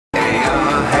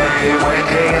Hey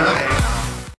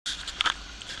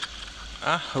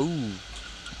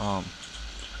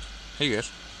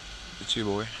guys, it's your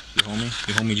boy, your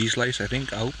homie G Slice, I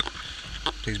think, I hope.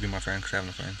 Please be my friend, cause I have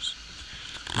no friends.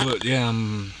 But yeah,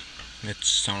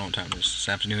 it's, I don't know what time it is, this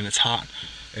afternoon, it's hot.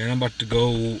 And I'm about to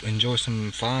go enjoy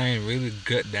some fine, really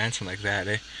good dancing like that,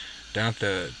 down at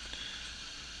the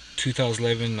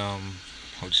 2011, how'd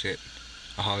you say it?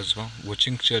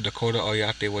 Wahcinca, Dakota,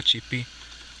 Oyate, Wachipi,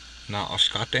 na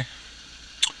Oshkate.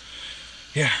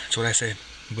 Yeah, that's what I said,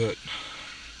 but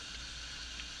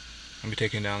I'll be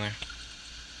taking it down there.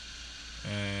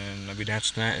 And I'll be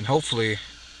dancing tonight, and hopefully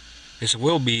this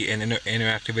will be an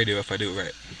interactive video if I do it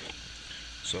right.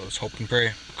 So let's hope and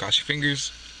pray. Cross your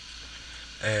fingers.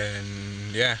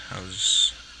 And yeah, I'll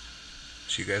just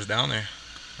see you guys down there.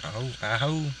 I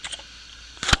hope.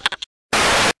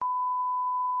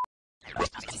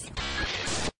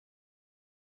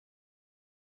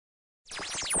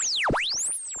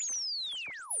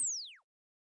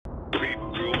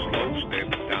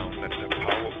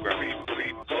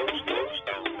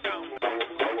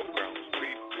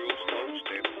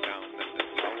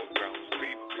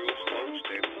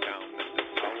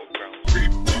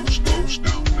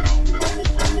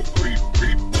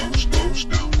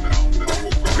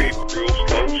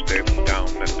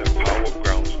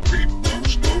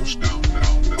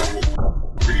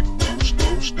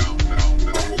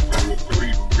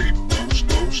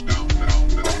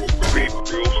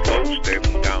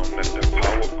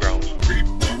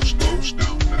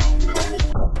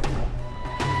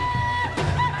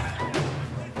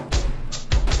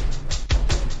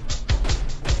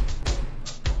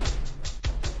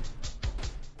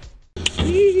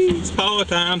 It's power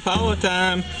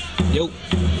time, yo,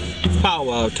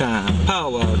 pow-wow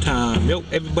time, yo,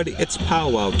 everybody, it's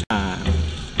pow-wow time,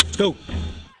 let's go.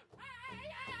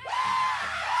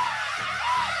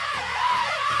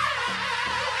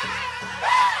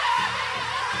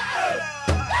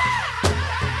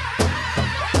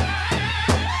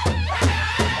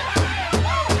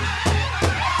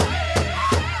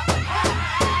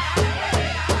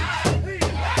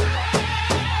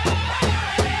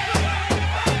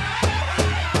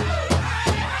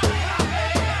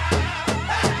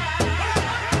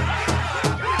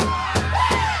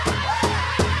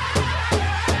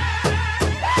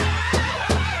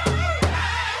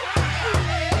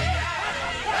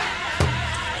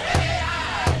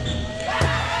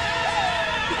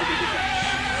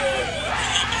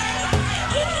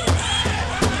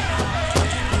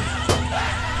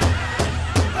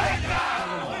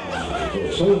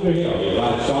 Over here, we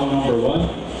got song number 1,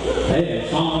 and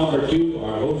song number 2,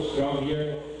 our host from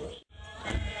here.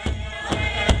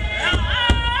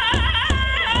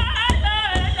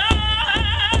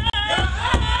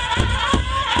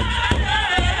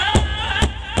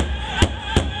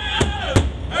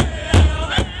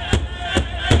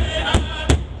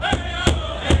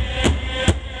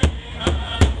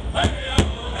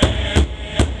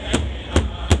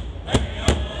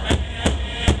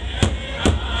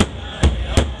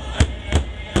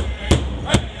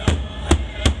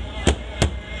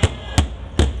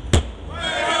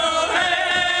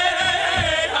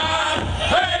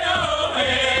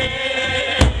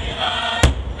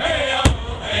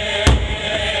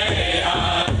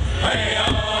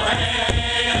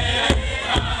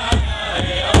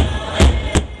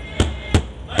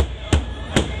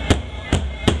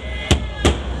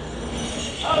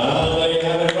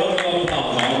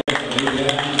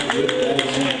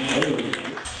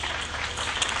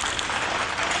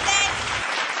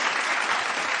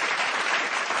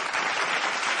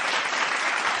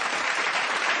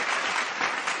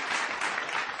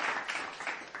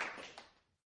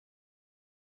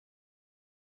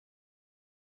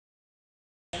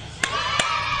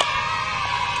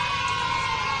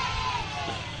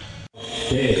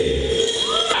 Okay.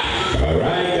 All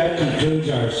right, that concludes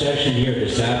our session here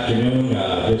this afternoon.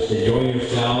 Just enjoy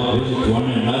yourself, visit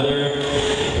one another.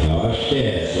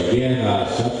 So again,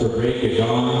 supper break is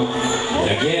on.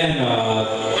 Again,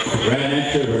 grand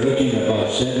entry, we're looking at about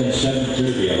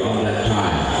 7:30 around that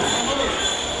time.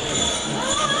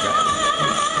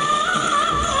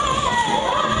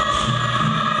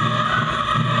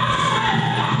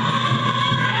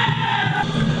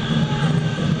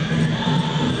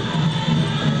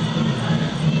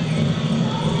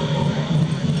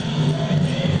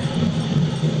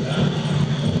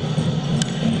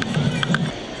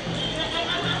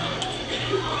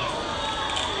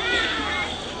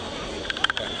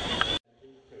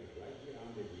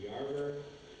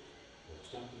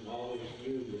 Something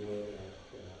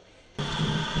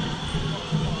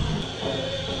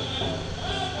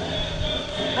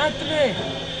Anthony!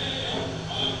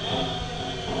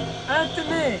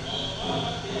 Anthony!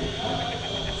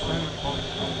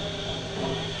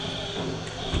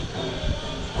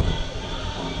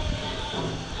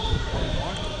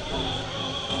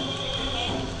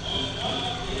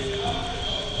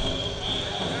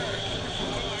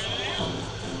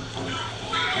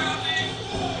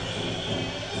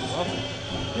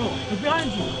 Yo, look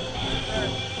behind you!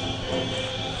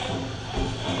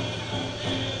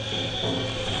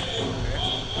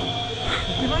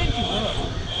 Behind you, bro.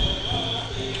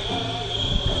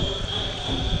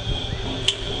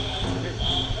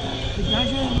 Behind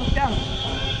you and look down.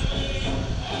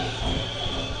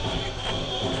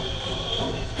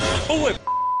 Oh wait.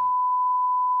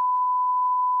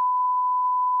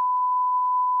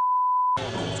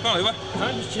 What's going on, Levi?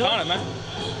 I'm just chilling. Come on, man.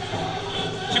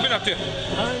 What you been up to?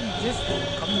 I'm just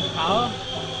coming to PoW.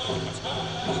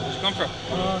 Where'd you come from?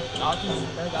 Dolphins.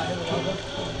 I got here with Logo.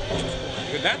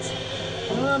 You good dance?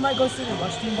 I might go sit and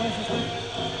watch Team Boys or something.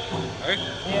 Alright.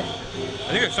 Yeah.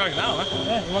 I think it's starting now, huh?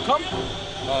 Yeah, you wanna come? I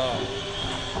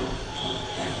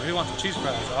really want some cheese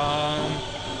fries.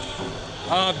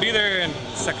 I'll be there in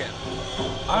a second.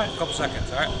 Alright. A couple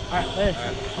seconds, alright? Alright, later.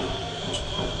 Alright.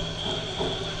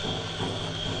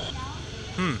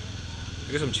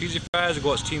 I get some cheesy fries or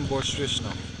go as Team Boys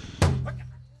traditional.